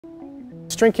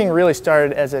StringKing really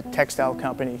started as a textile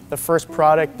company. The first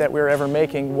product that we were ever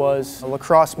making was a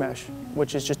lacrosse mesh,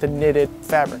 which is just a knitted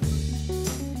fabric.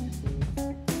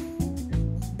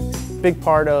 A big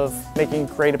part of making a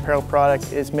great apparel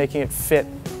product is making it fit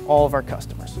all of our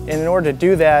customers. And in order to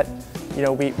do that,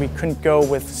 we couldn't go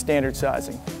with standard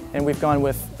sizing, and we've gone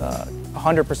with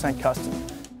 100% custom.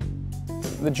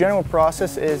 The general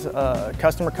process is a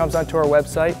customer comes onto our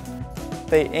website.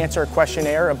 They answer a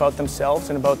questionnaire about themselves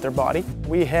and about their body.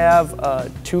 We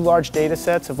have 2 large data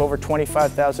sets of over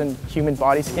 25,000 human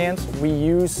body scans. We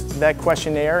use that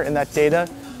questionnaire and that data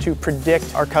to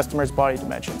predict our customers' body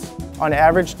dimensions, on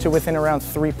average to within around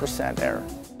 3% error.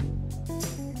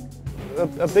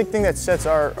 A big thing that sets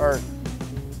our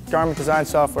garment design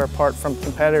software apart from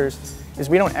competitors is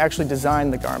we don't actually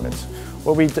design the garments.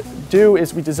 What we do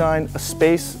is we design a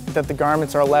space that the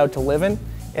garments are allowed to live in,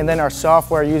 and then our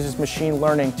software uses machine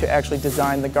learning to actually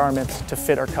design the garments to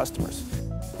fit our customers.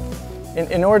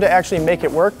 In order to actually make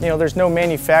it work, there's no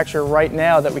manufacturer right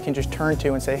now that we can just turn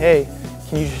to and say, hey,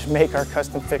 can you just make our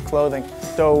custom fit clothing?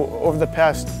 So over the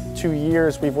past 2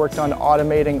 years, we've worked on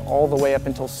automating all the way up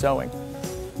until sewing.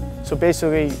 So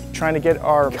basically trying to get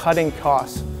our cutting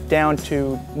costs down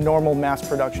to normal mass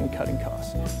production cutting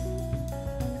costs.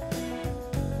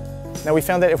 Now we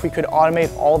found that if we could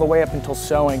automate all the way up until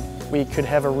sewing, we could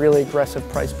have a really aggressive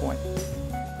price point.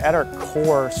 At our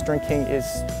core, StringKing is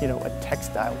a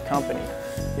textile company.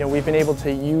 We've been able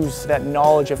to use that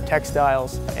knowledge of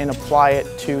textiles and apply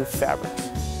it to fabrics.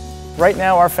 Right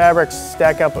now our fabrics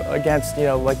stack up against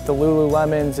like the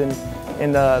Lululemons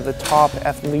and the top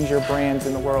athleisure brands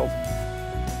in the world.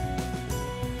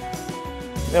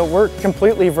 We're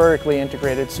completely vertically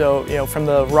integrated, so from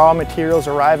the raw materials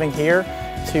arriving here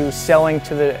to selling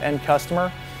to the end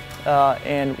customer.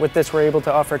 And with this, we're able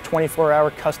to offer a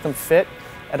 24-hour custom fit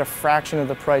at a fraction of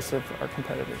the price of our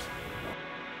competitors.